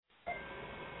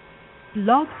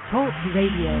Blog Talk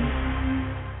Radio.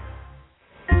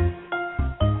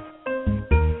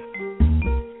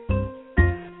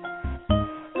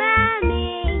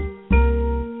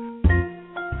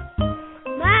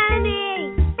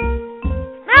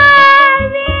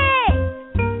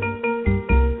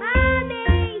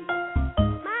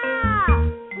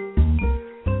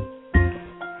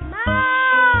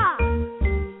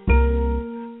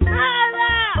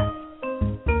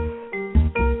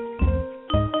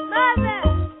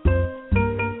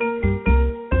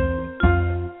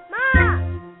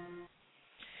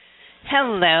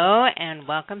 Hello and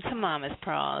welcome to Mama's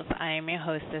Pearls. I am your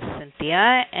hostess,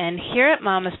 Cynthia, and here at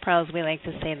Mama's Pearls we like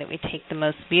to say that we take the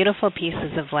most beautiful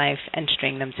pieces of life and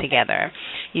string them together.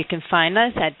 You can find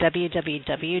us at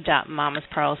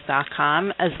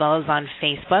www.mamaspearls.com as well as on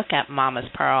Facebook at Mama's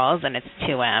Pearls, and it's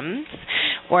 2 M's.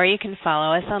 Or you can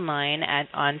follow us online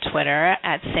on Twitter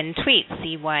at Cyntweet,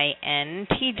 CYNTWEET.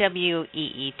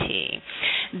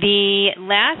 The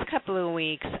last couple of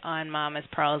weeks on Mama's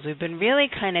Pearls, we've been really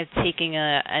kind of taking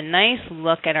a nice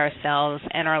look at ourselves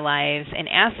and our lives and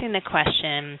asking the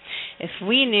question, if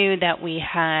we knew that we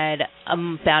had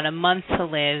about a month to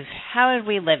live, how would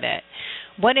we live it?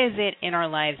 What is it in our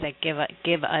lives that give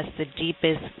us the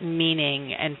deepest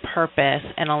meaning and purpose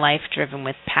and a life driven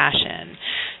with passion?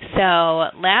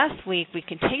 So last week we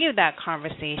continued that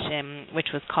conversation,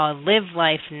 which was called Live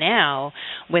Life Now,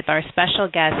 with our special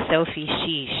guest Sophie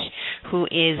Sheesh, who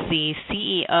is the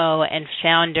CEO and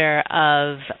founder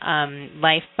of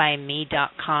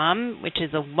lifebyme.com, which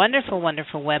is a wonderful,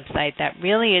 wonderful website that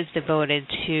really is devoted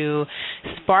to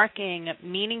sparking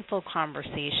meaningful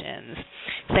conversations.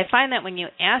 So I find that when you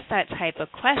ask that type of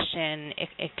question,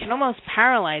 it can almost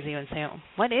paralyze you and say, oh,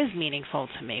 what is meaningful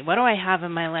to me? What do I have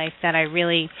in my life that I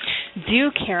really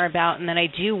do care about and that I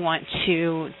do want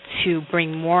to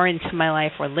bring more into my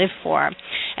life or live for?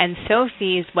 And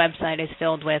Sophie's website is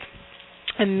filled with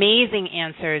amazing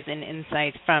answers and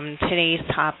insights from today's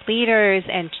top leaders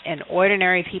and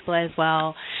ordinary people as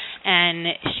well. And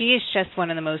she is just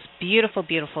one of the most beautiful,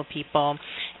 beautiful people.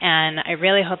 And I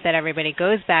really hope that everybody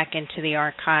goes back into the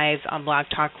archives on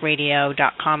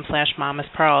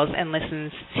blogtalkradio.com/mamaspearls and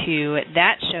listens to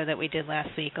that show that we did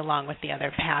last week along with the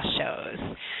other past shows.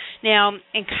 Now,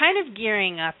 in kind of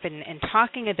gearing up and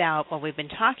talking about what we've been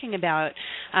talking about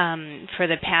for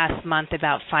the past month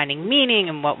about finding meaning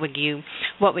and what would you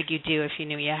do if you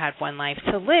knew you had one life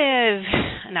to live,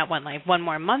 not one life, one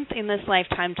more month in this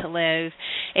lifetime to live,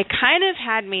 it kind of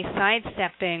had me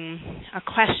sidestepping a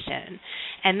question,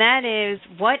 and that is,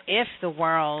 what if the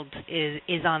world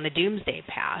is on the doomsday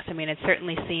path? I mean, it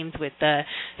certainly seems with the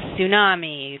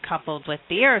tsunami, coupled with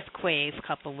the earthquakes,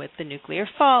 coupled with the nuclear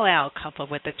fallout, coupled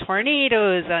with the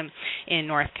tornadoes in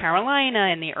North Carolina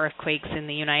and the earthquakes in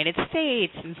the United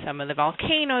States, and some of the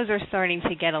volcanoes are starting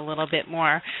to get a little bit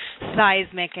more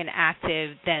seismic and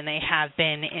active than they have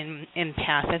been in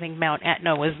past. I think Mount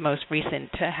Etna was most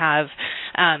recent to have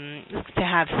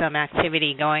some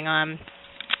activity going on.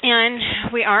 And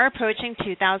we are approaching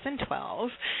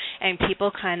 2012, and people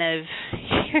kind of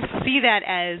see that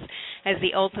as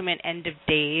the ultimate end of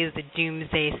days, the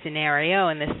doomsday scenario,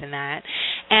 and this and that.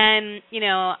 And,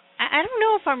 I don't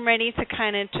know if I'm ready to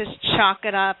kind of just chalk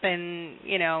it up and,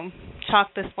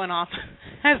 chalk this one off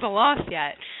as a loss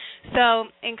yet. So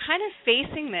in kind of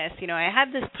facing this, I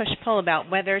had this push-pull about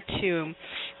whether to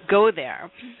go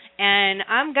there. And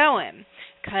I'm going,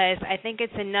 because I think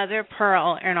it's another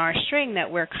pearl in our string that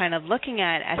we're kind of looking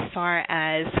at as far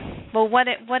as, well, what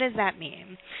does that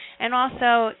mean? And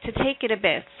also, to take it a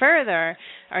bit further,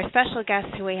 our special guest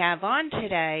who we have on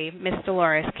today, Miss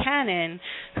Dolores Cannon,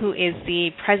 who is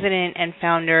the president and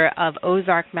founder of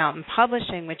Ozark Mountain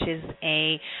Publishing, which is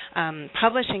a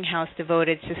publishing house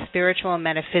devoted to spiritual and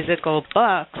metaphysical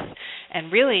books.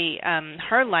 And really,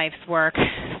 her life's work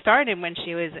started when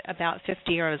she was about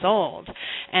 50 years old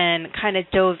and kind of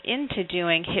dove into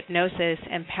doing hypnosis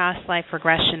and past life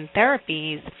regression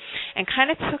therapies and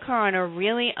kind of took her on a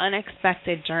really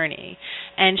unexpected journey.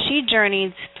 And she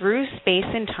journeyed through space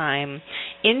and time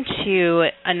into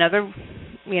another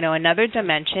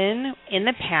dimension in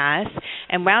the past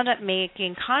and wound up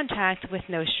making contact with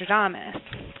Nostradamus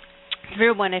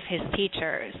through one of his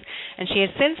teachers. And she has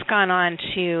since gone on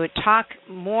to talk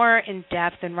more in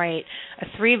depth and write a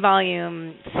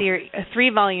three-volume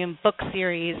book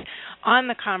series on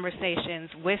the conversations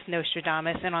with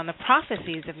Nostradamus and on the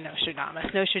prophecies of Nostradamus.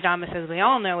 Nostradamus, as we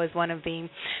all know, is one of the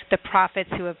prophets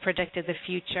who have predicted the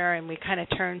future, and we kind of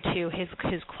turn to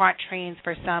his quatrains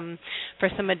for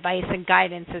some advice and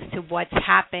guidance as to what's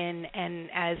happened and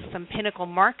as some pinnacle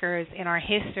markers in our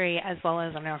history as well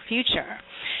as in our future.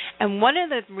 And one of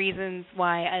the reasons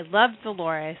why I love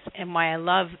Dolores and why I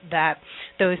love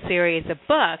those series of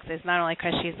books is not only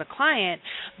because she's a client,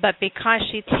 but because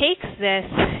she takes this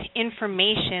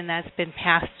information that's been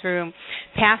passed through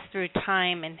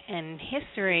time and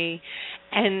history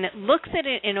and looks at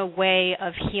it in a way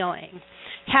of healing.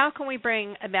 How can we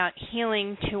bring about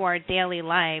healing to our daily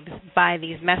lives by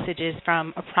these messages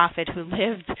from a prophet who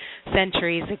lived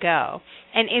centuries ago?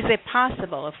 And is it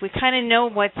possible? If we kind of know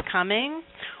what's coming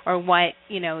or what,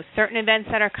 certain events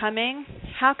that are coming,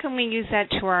 how can we use that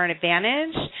to our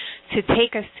advantage to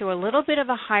take us to a little bit of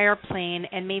a higher plane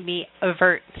and maybe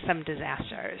avert some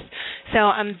disasters? So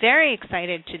I'm very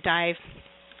excited to dive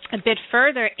a bit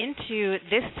further into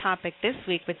this topic this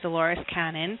week with Dolores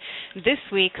Cannon. This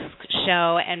week's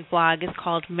show and blog is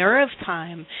called Mirror of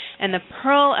Time, and the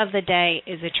pearl of the day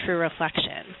is a true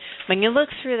reflection. When you look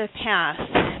through the past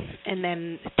and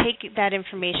then take that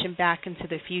information back into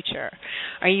the future,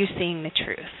 are you seeing the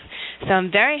truth? So I'm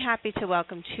very happy to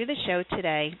welcome to the show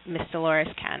today Miss Dolores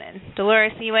Cannon.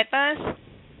 Dolores, are you with us?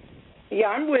 Yeah,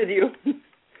 I'm with you.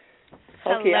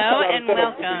 Hello and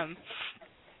welcome.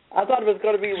 I thought it was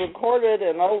going to be recorded,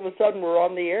 and all of a sudden we're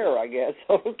on the air, I guess.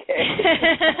 Okay.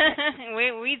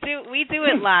 we do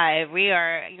it live. We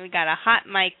got a hot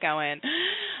mic going.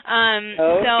 Okay.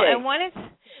 So I wanted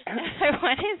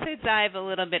to dive a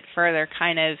little bit further,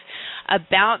 kind of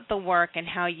about the work and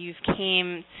how you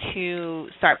came to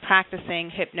start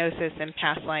practicing hypnosis and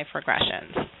past life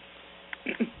regressions.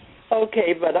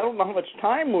 Okay, but I don't know how much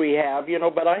time we have,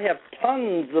 but I have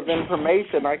tons of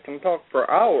information. I can talk for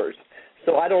hours.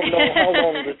 So I don't know how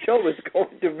long the show is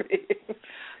going to be.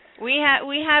 We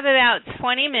have about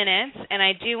 20 minutes, and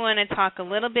I do want to talk a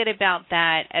little bit about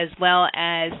that as well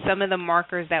as some of the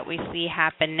markers that we see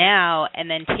happen now, and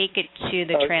then take it to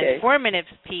the transformative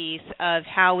piece of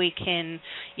how we can,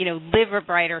 live a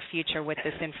brighter future with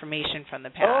this information from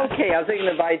the past. Okay, I was thinking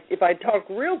if I talk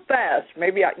real fast,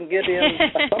 maybe I can get in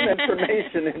some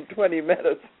information in 20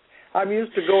 minutes. I'm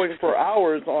used to going for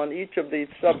hours on each of these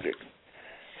subjects.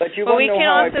 But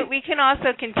we can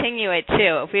also continue it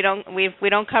too. If we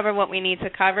don't cover what we need to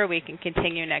cover, we can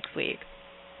continue next week.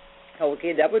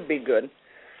 Okay, that would be good.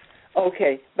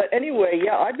 Okay, but anyway,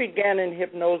 I began in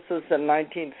hypnosis in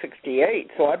 1968,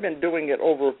 so I've been doing it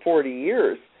over 40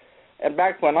 years. And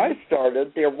back when I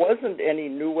started, there wasn't any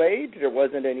New Age, there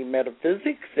wasn't any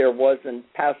metaphysics, there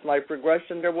wasn't past life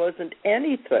regression, there wasn't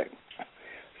anything.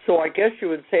 So I guess you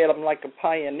would say I'm like a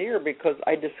pioneer because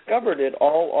I discovered it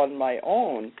all on my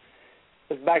own.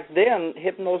 Because back then,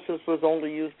 hypnosis was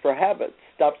only used for habits,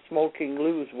 stop smoking,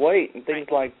 lose weight, and things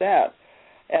like that.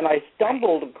 And I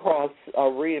stumbled across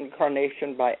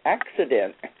reincarnation by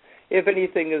accident, if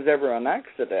anything is ever an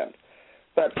accident.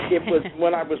 But it was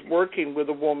when I was working with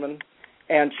a woman,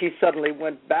 and she suddenly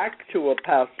went back to a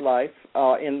past life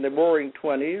in the Roaring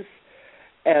 20s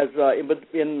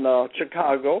in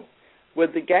Chicago,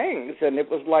 with the gangs, and it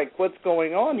was like, what's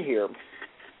going on here?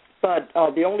 But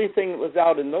the only thing that was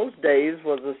out in those days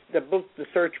was the book, The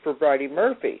Search for Bridie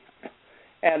Murphy.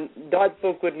 And that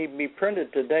book wouldn't even be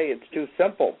printed today. It's too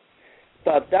simple.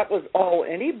 But that was all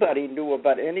anybody knew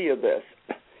about any of this.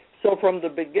 So from the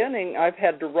beginning, I've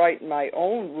had to write my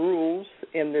own rules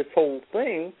in this whole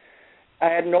thing. I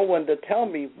had no one to tell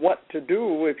me what to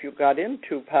do if you got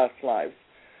into past lives.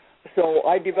 So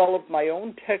I developed my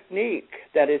own technique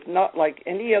that is not like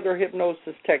any other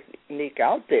hypnosis technique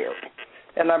out there.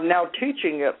 And I'm now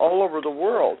teaching it all over the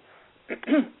world.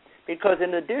 Because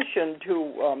in addition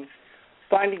to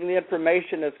finding the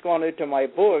information that's gone into my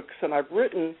books, and I've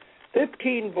written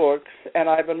 15 books, and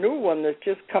I have a new one that's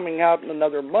just coming out in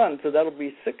another month, so that'll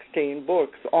be 16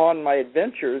 books on my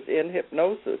adventures in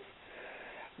hypnosis.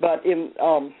 But in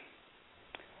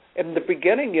the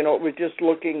beginning, it was just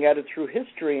looking at it through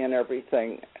history and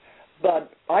everything.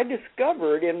 But I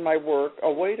discovered in my work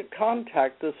a way to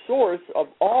contact the source of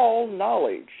all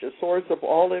knowledge, the source of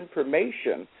all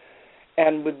information.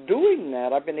 And with doing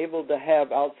that, I've been able to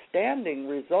have outstanding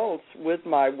results with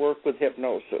my work with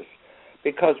hypnosis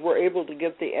because we're able to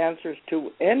get the answers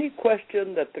to any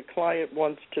question that the client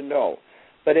wants to know.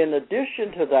 But in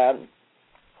addition to that,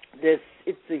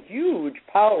 it's a huge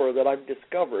power that I've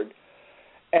discovered,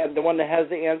 and the one that has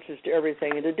the answers to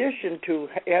everything. In addition to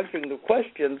answering the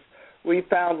questions, we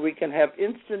found we can have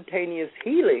instantaneous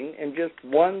healing in just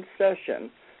one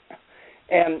session.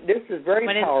 And this is very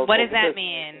powerful. What does that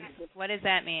mean? What does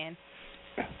that mean?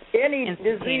 Any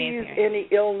disease, any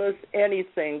illness,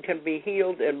 anything can be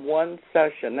healed in one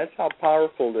session. That's how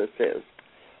powerful this is.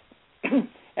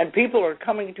 And people are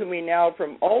coming to me now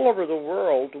from all over the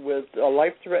world with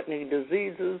life-threatening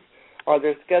diseases, or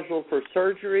they're scheduled for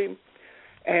surgery.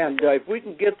 And if we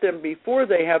can get them before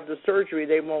they have the surgery,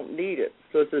 they won't need it.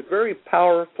 So it's a very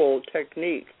powerful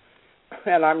technique.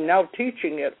 And I'm now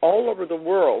teaching it all over the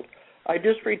world. I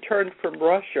just returned from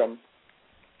Russia,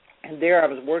 and there I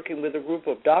was working with a group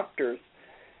of doctors,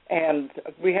 and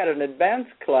we had an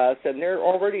advanced class, and they're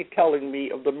already telling me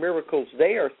of the miracles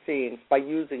they are seeing by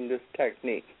using this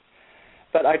technique.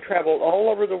 But I travel all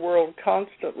over the world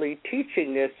constantly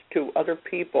teaching this to other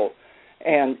people,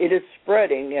 and it is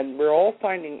spreading, and we're all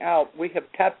finding out we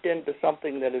have tapped into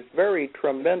something that is very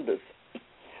tremendous.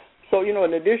 So, in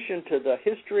addition to the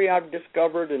history I've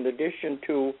discovered, in addition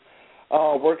to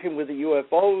working with the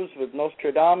UFOs, with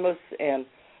Nostradamus, and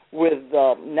with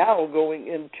now going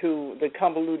into the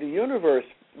Convoluted Universe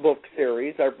book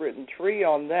series. I've written 3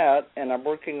 on that, and I'm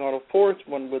working on a 4th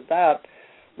one with that.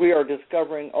 We are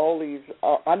discovering all these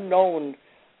unknown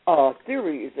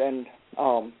theories and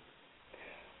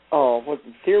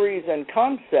theories and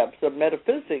concepts of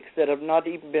metaphysics that have not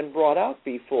even been brought out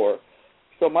before.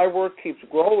 So my work keeps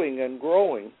growing and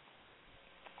growing.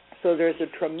 So there's a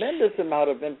tremendous amount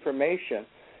of information.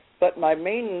 But my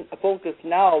main focus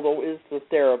now, though, is the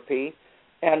therapy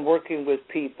and working with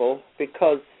people,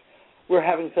 because we're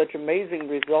having such amazing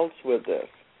results with this.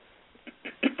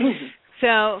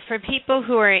 So for people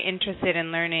who are interested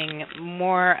in learning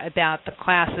more about the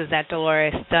classes that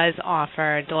Dolores does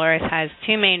offer, Dolores has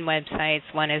 2 main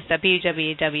websites. One is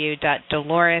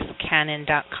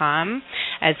www.dolorescannon.com,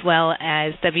 as well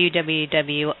as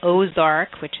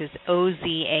www.ozark, which is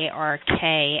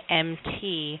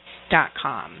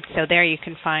OZARKMT.com. So there you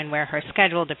can find where her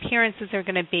scheduled appearances are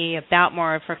going to be, about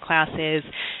more of her classes,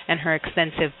 and her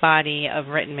extensive body of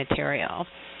written material.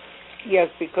 Yes,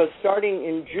 because starting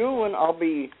in June, I'll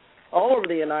be all over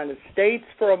the United States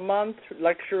for a month,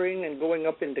 lecturing and going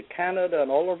up into Canada and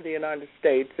all over the United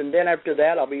States. And then after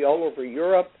that, I'll be all over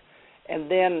Europe, and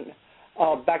then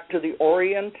back to the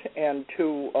Orient and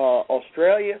to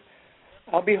Australia.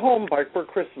 I'll be home for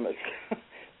Christmas,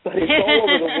 but it's all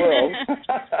over the world.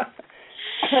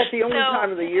 The only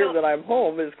time of the year that I'm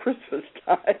home is Christmas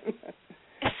time.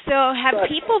 So have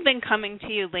people been coming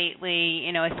to you lately,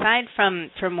 aside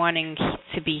from wanting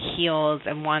to be healed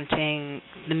and wanting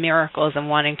the miracles and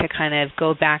wanting to kind of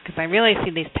go back, because I really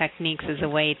see these techniques as a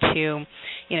way to,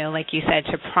 like you said,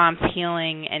 to prompt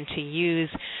healing and to use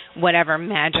whatever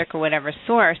magic or whatever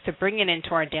source to bring it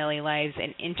into our daily lives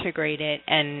and integrate it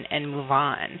and move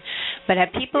on. But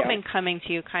have people been coming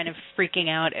to you kind of freaking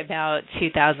out about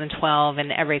 2012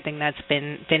 and everything that's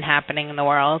been happening in the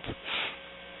world?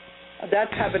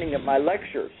 That's happening at my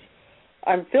lectures.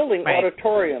 I'm filling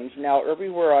auditoriums now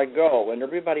everywhere I go, and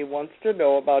everybody wants to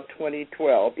know about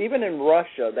 2012. Even in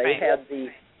Russia, they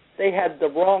had the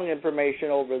wrong information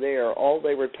over there. All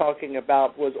they were talking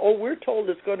about was, we're told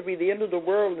it's going to be the end of the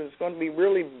world and it's going to be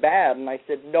really bad. And I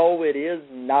said, no, it is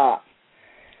not.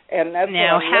 And that's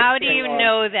now, how do you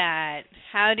know that?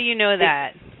 How do you know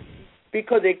that?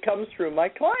 Because it comes through my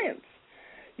clients.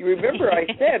 You remember I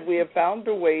said we have found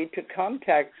a way to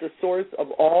contact the source of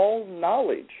all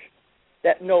knowledge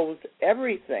that knows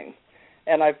everything.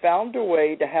 And I found a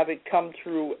way to have it come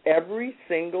through every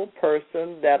single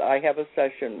person that I have a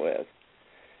session with.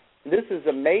 This is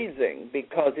amazing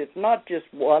because it's not just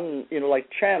one, like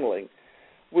channeling.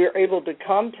 We're able to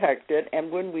contact it,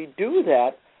 and when we do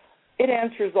that, it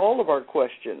answers all of our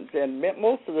questions. And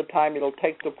most of the time it'll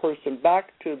take the person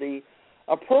back to the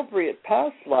appropriate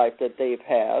past life that they've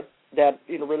had that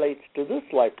relates to this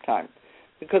lifetime.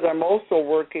 Because I'm also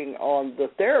working on the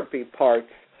therapy parts.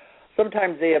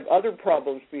 Sometimes they have other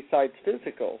problems besides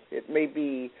physical. It may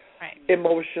be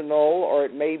emotional, or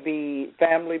it may be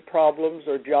family problems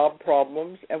or job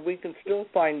problems, and we can still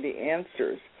find the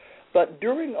answers. But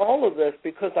during all of this,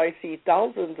 because I see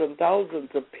thousands and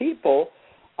thousands of people,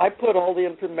 I put all the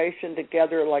information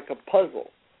together like a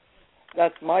puzzle.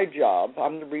 That's my job.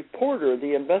 I'm the reporter,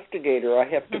 the investigator. I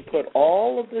have to put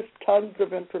all of this tons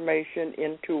of information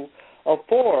into a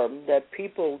form that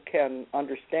people can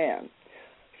understand.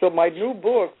 So my new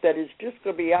book that is just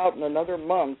going to be out in another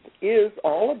month is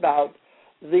all about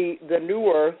the new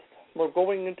Earth. We're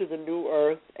going into the new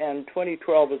Earth, and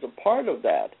 2012 is a part of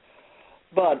that.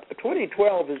 But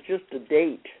 2012 is just a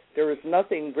date. There is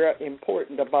nothing very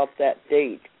important about that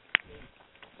date.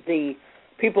 The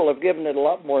people have given it a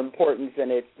lot more importance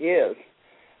than it is.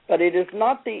 But it is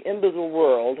not the end of the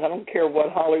world. I don't care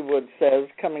what Hollywood says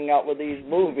coming out with these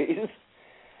movies.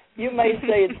 You may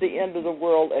say it's the end of the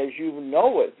world as you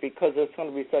know it, because it's going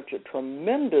to be such a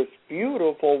tremendous,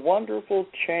 beautiful, wonderful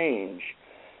change.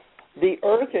 The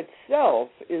earth itself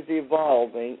is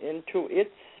evolving into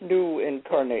its new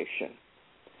incarnation.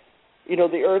 You know,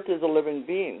 the earth is a living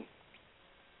being,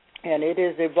 and it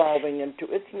is evolving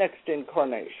into its next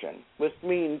incarnation, which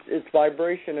means its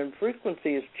vibration and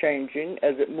frequency is changing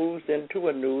as it moves into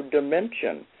a new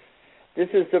dimension. This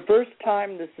is the first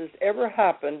time this has ever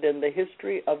happened in the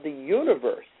history of the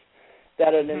universe,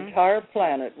 that an entire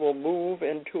planet will move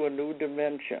into a new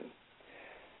dimension.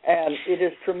 And it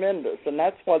is tremendous, and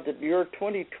that's why the year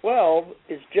 2012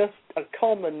 is just a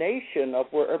culmination of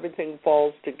where everything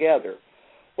falls together.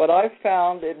 What I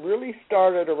found, it really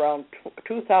started around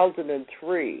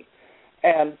 2003,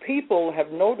 and people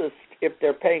have noticed, if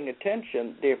they're paying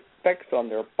attention, the effects on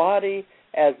their body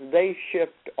as they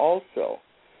shift also.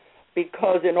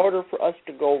 Because in order for us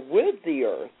to go with the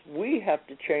earth, we have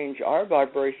to change our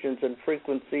vibrations and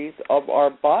frequencies of our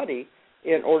body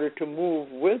in order to move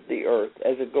with the earth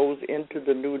as it goes into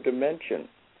the new dimension.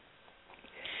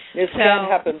 This can't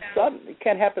happen suddenly. It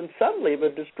can't happen suddenly,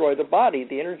 but destroy the body.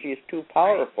 The energy is too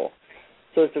powerful.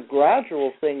 So it's a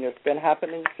gradual thing that's been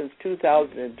happening since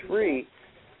 2003,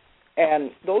 and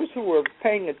those who are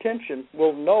paying attention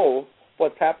will know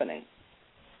what's happening.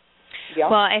 Yeah.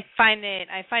 Well, I find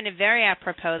it very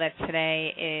apropos that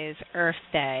today is Earth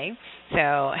Day,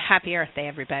 so happy Earth Day,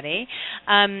 everybody.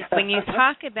 When you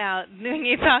talk about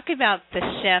the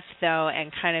shift though,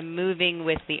 and kind of moving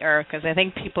with the Earth, because I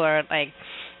think people are like,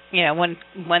 you know,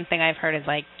 one thing I've heard is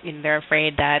like, you know, they're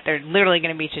afraid that they're literally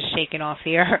going to be just shaken off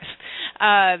the Earth.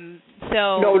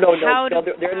 No, they're not going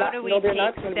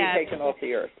to be taken off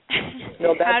the Earth.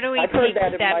 No, how do we I've heard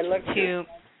that in my lecture.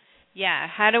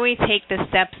 How do we take the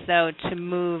steps, though, to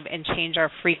move and change our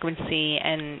frequency?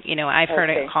 And, you know, I've heard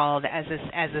it called as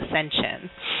ascension.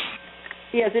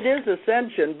 Yes, it is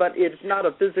ascension, but it's not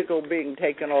a physical being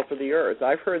taken off of the earth.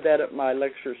 I've heard that at my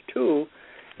lectures, too,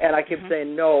 and I keep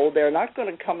saying, no, they're not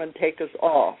going to come and take us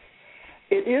off.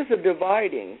 It is a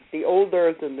dividing, the old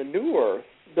earth and the new earth.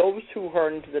 Those who are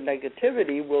into the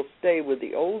negativity will stay with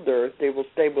the old earth. They will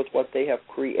stay with what they have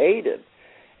created.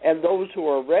 And those who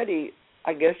are ready,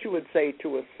 I guess you would say,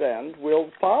 to ascend,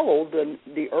 will follow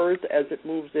the earth as it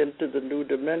moves into the new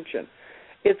dimension.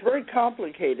 It's very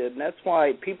complicated, and that's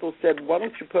why people said, why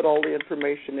don't you put all the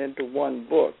information into one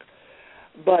book?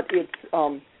 But it's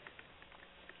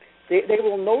they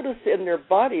will notice in their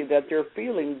body that they're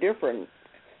feeling different,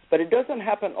 but it doesn't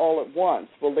happen all at once.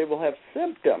 Well, they will have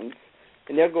symptoms,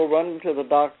 and they'll go running to the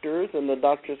doctors, and the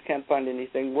doctors can't find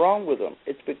anything wrong with them.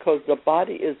 It's because the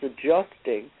body is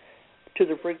adjusting to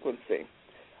the frequency.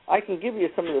 I can give you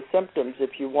some of the symptoms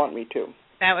if you want me to.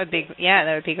 That would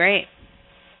be great.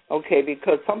 Okay,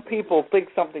 because some people think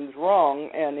something's wrong,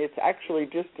 and it's actually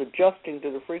just adjusting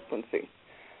to the frequency.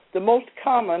 The most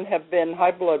common have been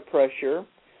high blood pressure,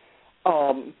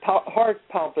 heart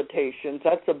palpitations.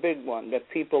 That's a big one that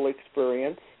people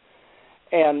experience.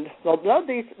 And none of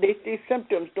these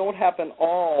symptoms don't happen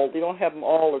all. They don't have them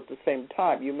all at the same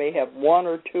time. You may have one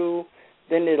or two,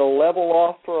 then it'll level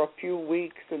off for a few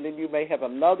weeks, and then you may have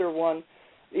another one.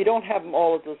 You don't have them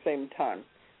all at the same time.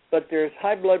 But there's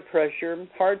high blood pressure,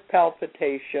 heart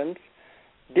palpitations,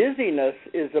 dizziness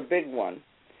is a big one,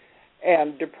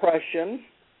 and depression,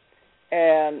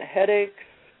 and headaches,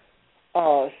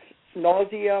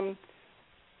 nausea,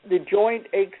 the joint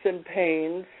aches and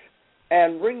pains,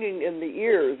 and ringing in the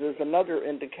ears is another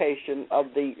indication of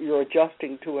you're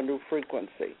adjusting to a new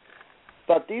frequency.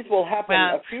 But these will happen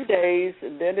a few days,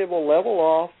 and then it will level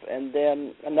off, and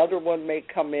then another one may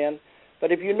come in.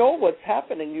 But if you know what's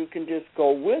happening, you can just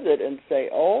go with it and say,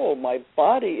 oh, my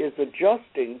body is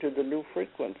adjusting to the new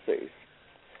frequencies.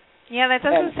 Yeah, that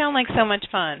doesn't sound like so much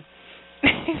fun.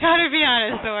 Gotta be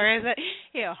honest, or is it,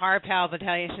 heart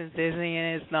palpitations,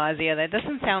 dizziness, nausea? That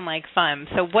doesn't sound like fun.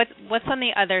 So what's on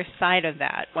the other side of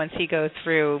that once you go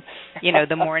through,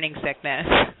 the morning sickness?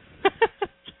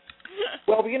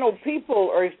 Well, people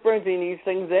are experiencing these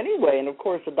things anyway, and of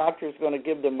course the doctor is going to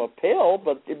give them a pill,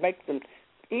 but it makes them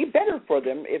eat better for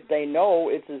them if they know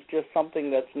it is just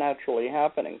something that's naturally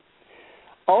happening.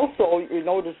 Also, you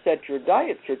notice that your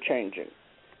diets are changing,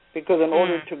 because in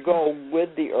order to go with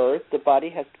the earth, the body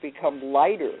has to become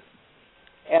lighter,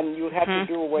 and you have to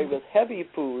do away with heavy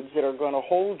foods that are going to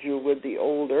hold you with the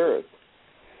old earth.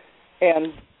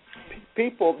 And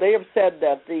people, they have said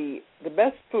that the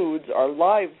best foods are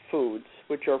live foods,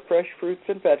 which are fresh fruits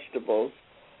and vegetables,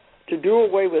 to do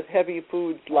away with heavy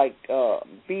foods like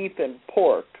beef and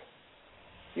pork.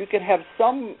 You can have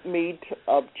some meat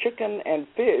of chicken and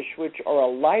fish, which are a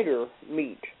lighter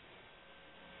meat,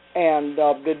 and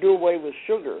they do away with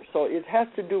sugar. So it has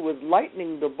to do with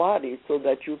lightening the body so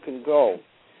that you can go.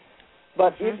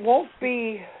 But it won't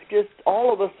be just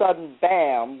all of a sudden,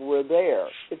 bam, we're there.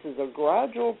 This is a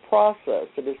gradual process.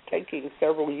 It is taking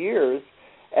several years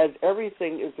as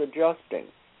everything is adjusting.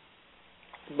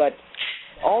 But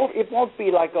it won't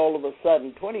be like all of a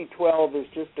sudden. 2012 is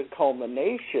just a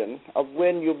culmination of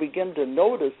when you begin to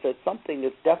notice that something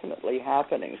is definitely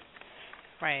happening.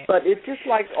 Right. But it's just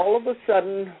like all of a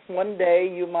sudden, one day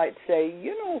you might say,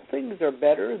 things are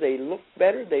better, they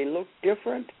look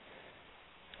different.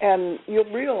 And you'll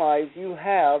realize you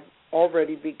have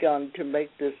already begun to make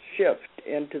this shift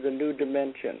into the new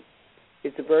dimension.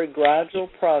 It's a very gradual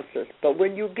process. But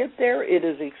when you get there, it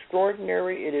is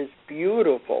extraordinary. It is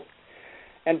beautiful.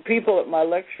 And people at my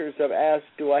lectures have asked,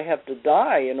 do I have to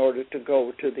die in order to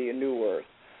go to the new earth?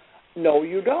 No,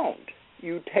 you don't.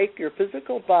 You take your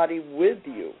physical body with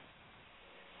you.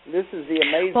 This is the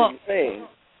amazing thing.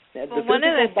 The one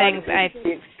of the things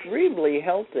is extremely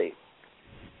healthy.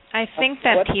 I think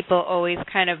that people always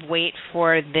kind of wait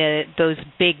for those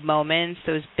big moments,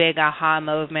 those big aha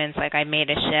moments, like I made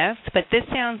a shift. But this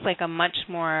sounds like a much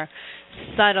more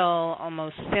subtle,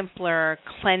 almost simpler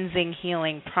cleansing,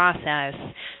 healing process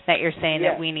that you're saying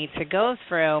that we need to go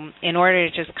through in order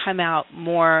to just come out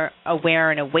more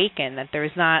aware and awakened, that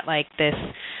there's not like this,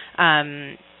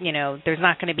 there's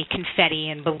not going to be confetti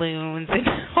and balloons and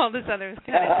all this other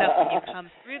kind of stuff when you come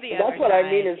through the other side. That's what I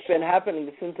mean. It's been happening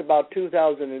since about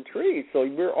 2003, so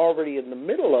we're already in the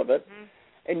middle of it,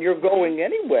 and you're going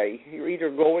anyway. You're either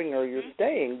going or you're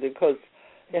staying because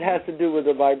it has to do with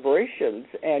the vibrations,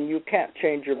 and you can't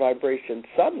change your vibrations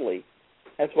suddenly.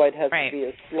 That's why it has to be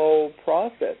a slow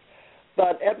process.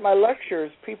 But at my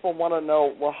lectures, people want to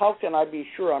know, well, how can I be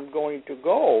sure I'm going to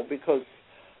go? Because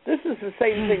this is the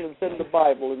same thing that's in the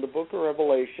Bible, in the book of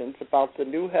Revelations, about the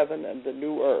new heaven and the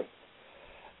new earth.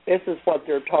 This is what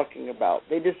they're talking about.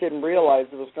 They just didn't realize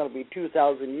it was going to be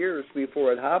 2,000 years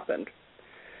before it happened.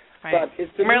 Right. But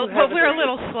it's the new heaven. We're a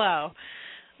little slow.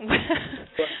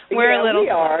 We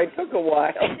are. It took a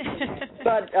while.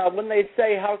 But when they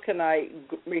say, how can I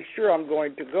be sure I'm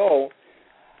going to go,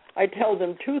 I tell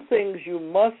them two things you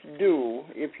must do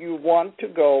if you want to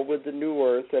go with the new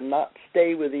earth and not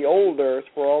stay with the old earth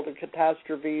where all the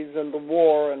catastrophes and the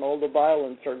war and all the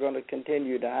violence are going to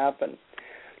continue to happen.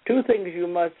 Two things you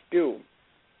must do.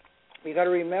 You got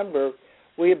to remember,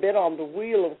 we have been on the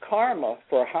wheel of karma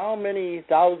for how many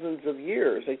thousands of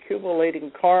years,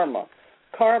 accumulating karma.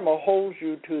 Karma holds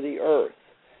you to the earth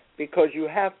because you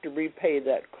have to repay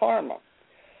that karma.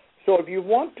 So if you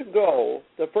want to go,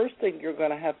 the first thing you're going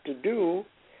to have to do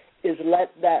is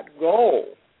let that go.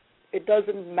 It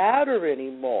doesn't matter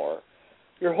anymore.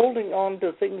 You're holding on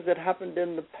to things that happened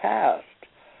in the past.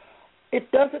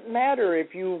 It doesn't matter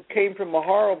if you came from a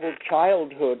horrible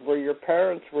childhood where your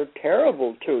parents were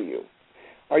terrible to you,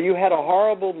 or you had a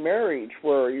horrible marriage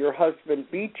where your husband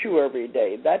beat you every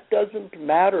day. That doesn't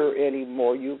matter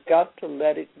anymore. You've got to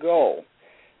let it go.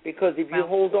 Because if you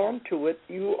hold on to it,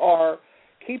 you are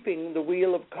keeping the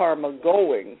wheel of karma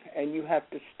going, and you have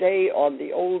to stay on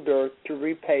the old earth to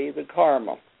repay the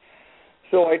karma.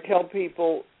 So I tell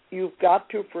people, you've got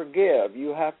to forgive.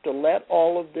 You have to let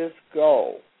all of this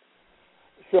go.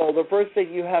 So the first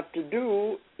thing you have to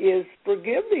do is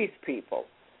forgive these people.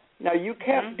 Now, you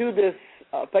can't do this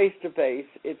face-to-face.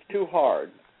 It's too hard.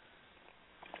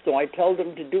 So I tell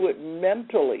them to do it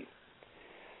mentally.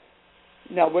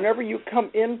 Now, whenever you come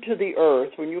into the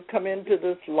earth, when you come into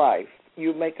this life,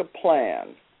 you make a plan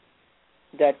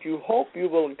that you hope you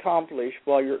will accomplish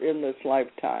while you're in this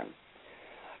lifetime.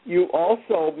 You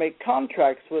also make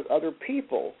contracts with other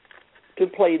people to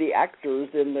play the actors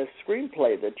in this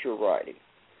screenplay that you're writing.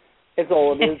 It's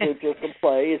all it is. It's just a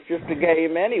play. It's just a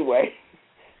game anyway.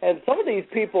 And some of these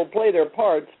people play their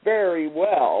parts very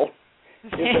well.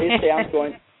 If they say,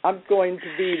 I'm going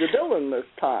to be the villain this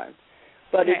time.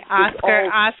 But it's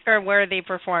Oscar-worthy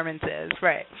performances,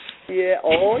 right? Yeah,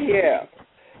 oh yeah.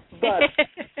 But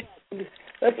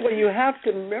that's why you have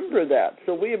to remember that.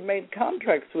 So we have made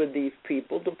contracts with these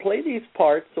people to play these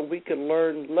parts so we can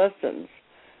learn lessons.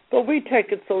 But we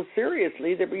take it so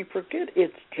seriously that we forget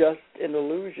it's just an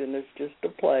illusion. It's just a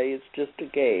play. It's just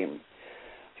a game.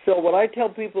 So what I tell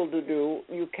people to do,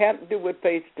 you can't do it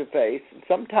face-to-face.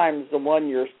 Sometimes the one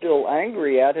you're still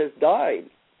angry at has died.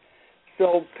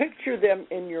 So picture them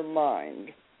in your mind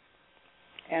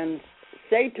and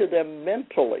say to them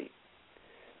mentally,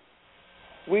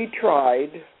 we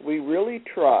really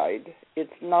tried, it's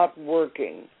not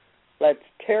working. Let's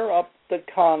tear up the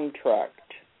contract.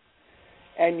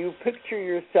 and you picture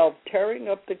yourself tearing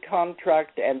up the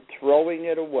contract and throwing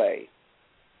it away.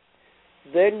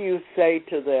 Then you say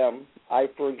to them, I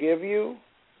forgive you,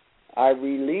 I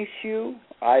release you,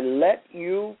 I let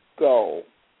you go.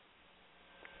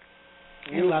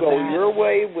 You go your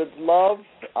way with love,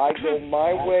 I go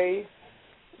my way.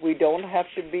 We don't have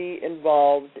to be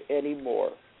involved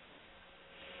anymore.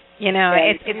 You know,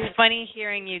 it's funny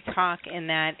hearing you talk in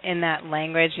that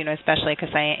language, you know, especially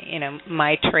because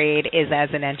my trade is as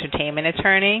an entertainment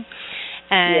attorney.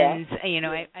 And, you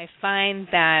know, I find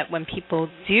that when people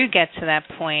do get to that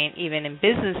point, even in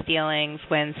business dealings,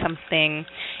 when something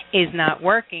is not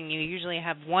working, you usually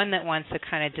have one that wants to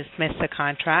kind of dismiss the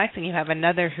contract, and you have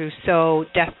another who so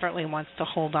desperately wants to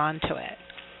hold on to it.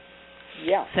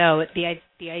 Yeah. So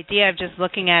the idea of just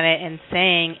looking at it and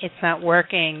saying it's not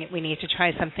working, we need to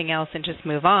try something else and just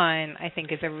move on, I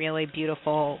think is a really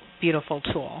beautiful, beautiful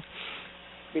tool.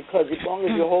 Because as long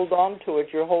as you hold on to it,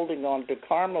 you're holding on to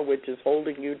karma, which is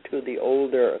holding you to the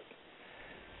old earth.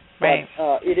 Right.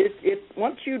 But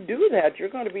once you do that, you're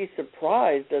going to be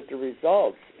surprised at the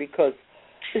results, because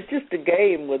it's just a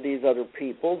game with these other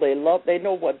people. They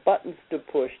know what buttons to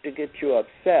push to get you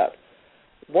upset.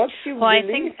 Once you I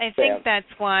think that's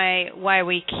why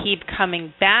we keep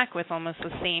coming back with almost the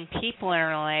same people in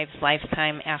our lives,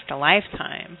 lifetime after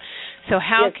lifetime. So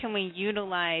how can we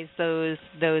utilize those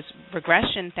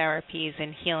regression therapies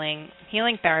and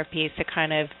healing therapies to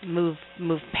kind of move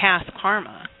past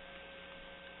karma?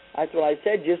 That's what I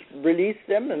said. Just release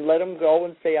them and let them go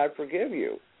and say, I forgive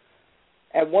you.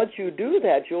 And once you do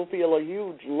that, you'll feel a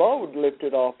huge load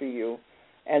lifted off of you.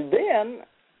 And then,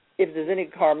 if there's any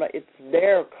karma, it's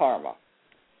their karma.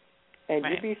 And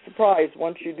you'd be surprised,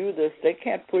 once you do this, they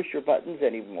can't push your buttons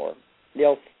anymore.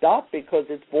 They'll stop because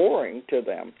it's boring to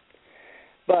them.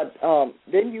 But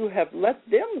then you have let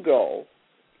them go.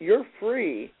 You're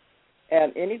free,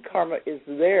 and any karma is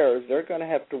theirs. They're going to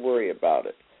have to worry about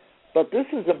it. But this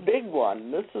is a big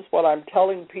one. This is what I'm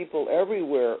telling people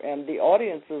everywhere, and the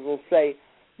audiences will say,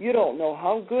 you don't know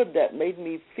how good that made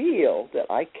me feel, that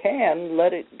I can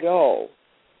let it go.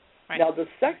 Right. Now, the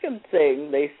second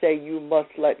thing they say you must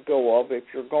let go of if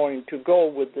you're going to go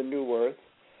with the new earth,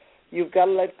 you've got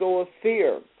to let go of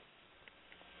fear.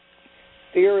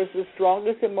 Fear is the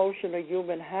strongest emotion a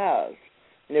human has.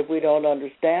 And if we don't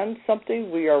understand something,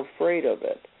 we are afraid of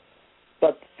it.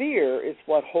 But fear is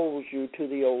what holds you to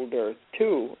the old earth,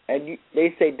 too. And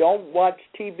they say don't watch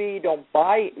TV,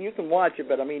 you can watch it,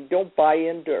 but don't buy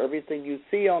into everything you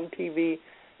see on TV.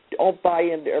 Don't buy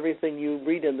into everything you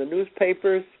read in the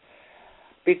newspapers.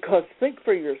 Because think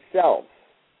for yourself.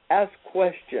 Ask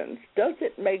questions. Does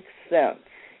it make sense?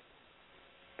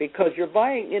 Because you're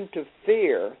buying into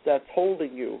fear that's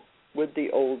holding you with the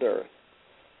old earth.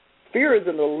 Fear is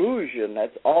an illusion.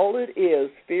 That's all it is.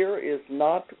 Fear is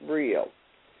not real.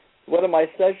 One of my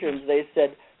sessions, they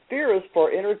said, fear is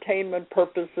for entertainment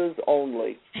purposes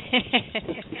only.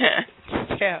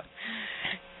 True.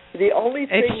 The only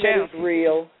thing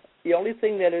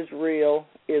that is real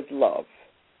is love.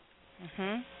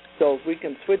 Mm-hmm. So if we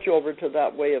can switch over to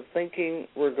that way of thinking,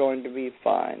 we're going to be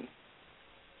fine.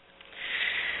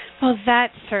 Well,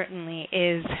 that certainly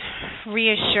is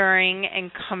reassuring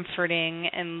and comforting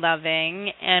and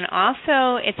loving. And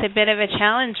also, it's a bit of a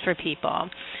challenge for people.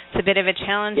 It's a bit of a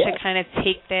challenge to kind of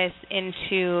take this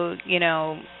into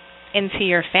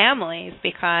your families,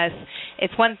 because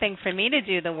it's one thing for me to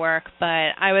do the work, but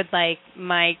I would like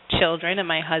my children and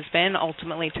my husband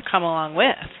ultimately to come along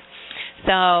with.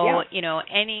 So,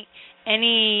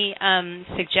 any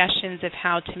suggestions of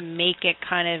how to make it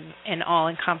kind of an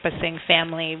all-encompassing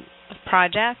family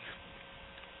project?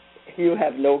 You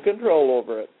have no control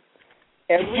over it.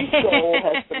 Every soul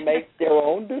has to make their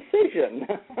own decision.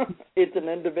 It's an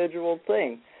individual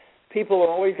thing. People are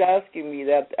always asking me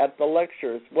that at the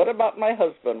lectures. What about my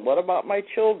husband? What about my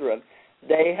children?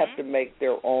 They have to make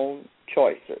their own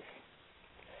choices.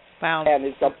 Wow. And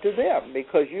it's up to them,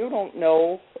 because you don't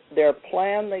know their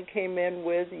plan they came in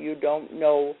with. You don't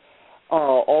know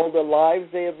all the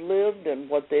lives they have lived and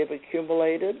what they've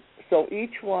accumulated. So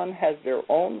each one has their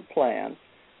own plan.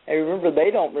 And remember,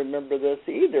 they don't remember this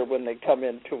either when they come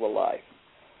into a life.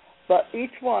 But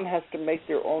each one has to make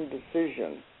their own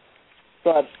decision.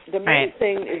 But the main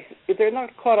thing is, if they're not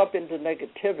caught up into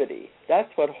negativity, that's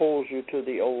what holds you to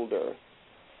the old earth.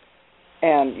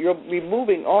 And you'll be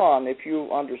moving on if you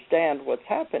understand what's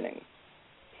happening.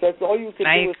 So that's all you can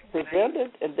do is present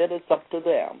it, and then it's up to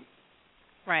them.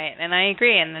 Right, and I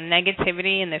agree. And the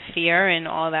negativity and the fear and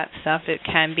all that stuff, it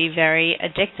can be very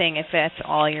addicting if that's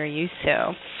all you're used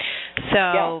to.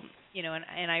 So,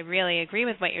 and I really agree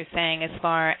with what you're saying as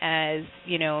far as,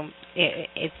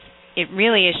 it's it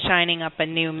really is shining up a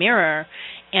new mirror,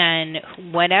 and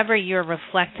whatever you're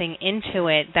reflecting into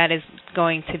it, that is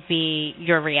going to be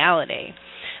your reality.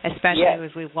 Especially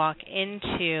as we walk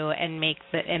into and make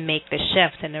the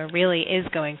shift, and there really is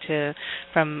going to,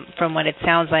 from what it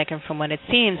sounds like and from what it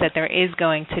seems, that there is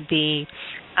going to be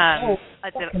a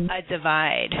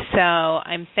divide. So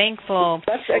I'm thankful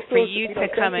for you to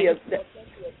come in.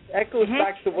 That goes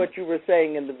back to what you were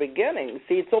saying in the beginning.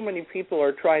 See, so many people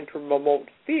are trying to promote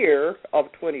fear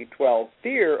of 2012,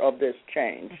 fear of this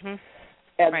change.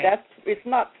 And it's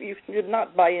not, you should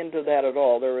not buy into that at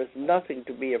all. There is nothing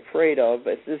to be afraid of.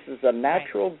 This is a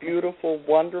natural, beautiful,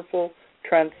 wonderful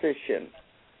transition.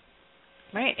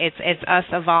 Right. It's us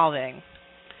evolving.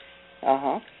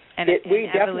 And we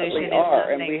definitely are,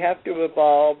 and we have to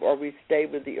evolve or we stay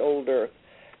with the old earth.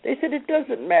 They said it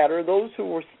doesn't matter. Those who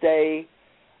will stay,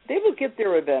 they will get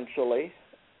there eventually.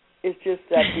 It's just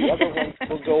that the other ones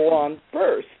will go on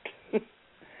first.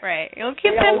 Right. You'll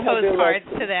keep them postcards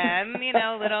to them,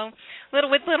 little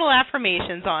with little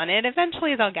affirmations on it.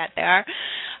 Eventually they'll get there.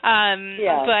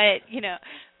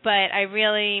 But I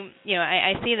really,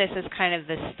 I see this as kind of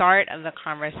the start of the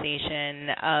conversation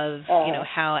of,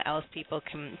 how else people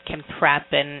can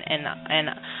prep, and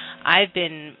I've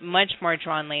been much more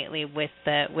drawn lately with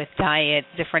diet,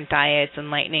 different diets,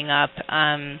 and lightening up.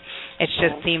 It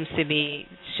just seems to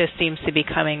be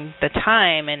coming the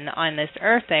time, and on this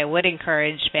Earth Day, I would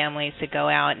encourage families to go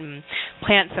out and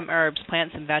plant some herbs,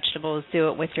 plant some vegetables, do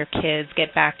it with your kids,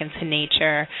 get back into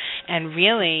nature, and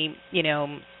really,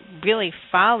 really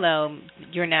follow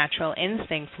your natural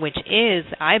instincts, which is,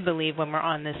 I believe, when we're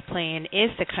on this plane,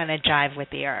 is to kind of jive with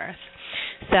the Earth.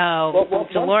 So,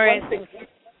 Dolores...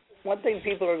 One thing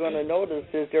people are going to notice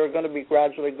is they're going to be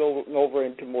gradually going over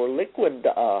into more liquid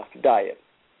diet.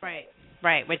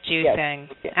 Right, with juicing.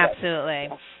 Yes. Absolutely.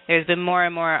 There's been more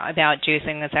and more about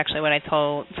juicing. That's actually what I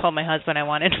told my husband I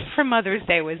wanted for Mother's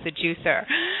Day was the juicer.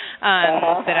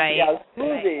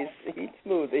 Smoothies. Eat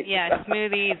smoothies. Yeah,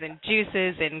 smoothies and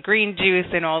juices and green juice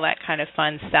and all that kind of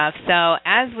fun stuff. So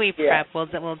as we prep,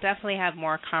 we'll definitely have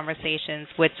more conversations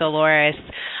with Dolores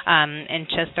and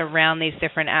just around these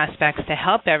different aspects to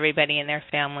help everybody and their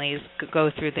families go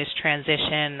through this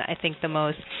transition. I think the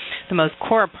most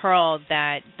core pearl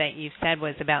that you said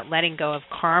was about letting go of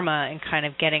karma and kind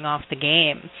of getting off the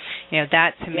game.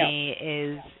 That to me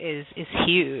is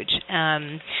huge.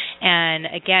 And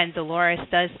again, Dolores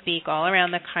does speak all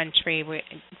around the country,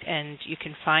 and you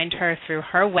can find her through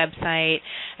her website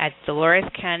at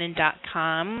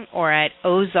DoloresCannon.com or at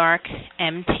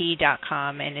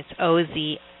ozarkmt.com, and it's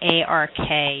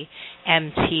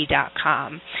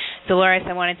OZARKMT.com. Dolores,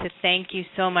 I wanted to thank you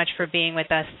so much for being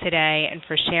with us today and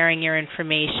for sharing your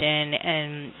information,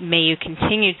 and may you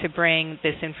continue to bring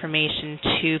this information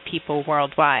to people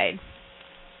worldwide.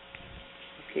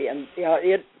 Okay, and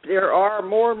there are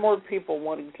more and more people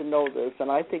wanting to know this, and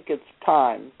I think it's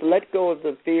time to let go of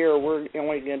the fear. We're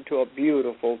going into a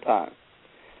beautiful time.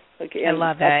 Okay, I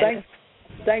love it.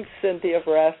 Thanks, Cynthia,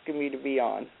 for asking me to be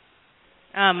on.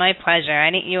 Oh, my pleasure.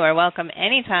 You are welcome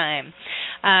anytime.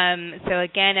 So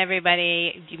again,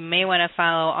 everybody, you may want to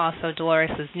follow also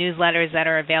Dolores' newsletters that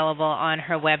are available on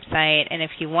her website. And if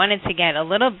you wanted to dive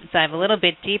a little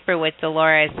bit deeper with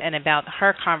Dolores and about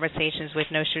her conversations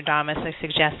with Nostradamus, I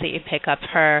suggest that you pick up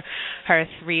her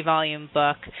 3-volume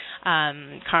book,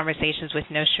 Conversations with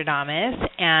Nostradamus.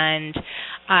 And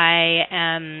I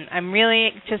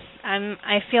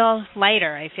feel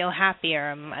lighter. I feel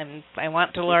happier. I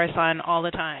want Dolores on all the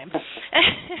time.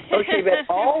 Okay, but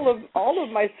all of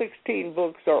my 16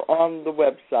 books are on the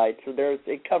website, so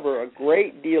they cover a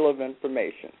great deal of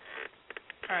information.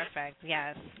 Perfect.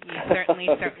 Yes, you certainly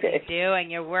do, and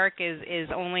your work is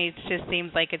only, it just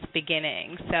seems like it's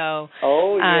beginning. So.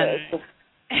 Oh yes.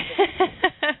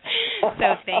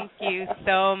 So thank you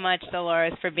so much,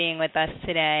 Dolores, for being with us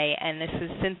today. And this is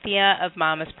Cynthia of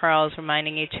Mama's Pearls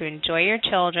reminding you to enjoy your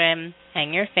children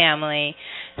and your family.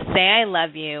 Say I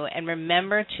love you, and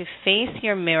remember to face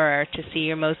your mirror to see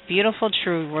your most beautiful,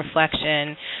 true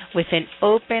reflection with an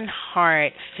open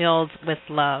heart filled with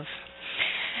love.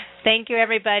 Thank you,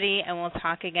 everybody, and we'll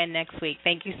talk again next week.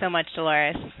 Thank you so much,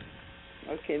 Dolores.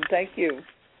 Okay, thank you.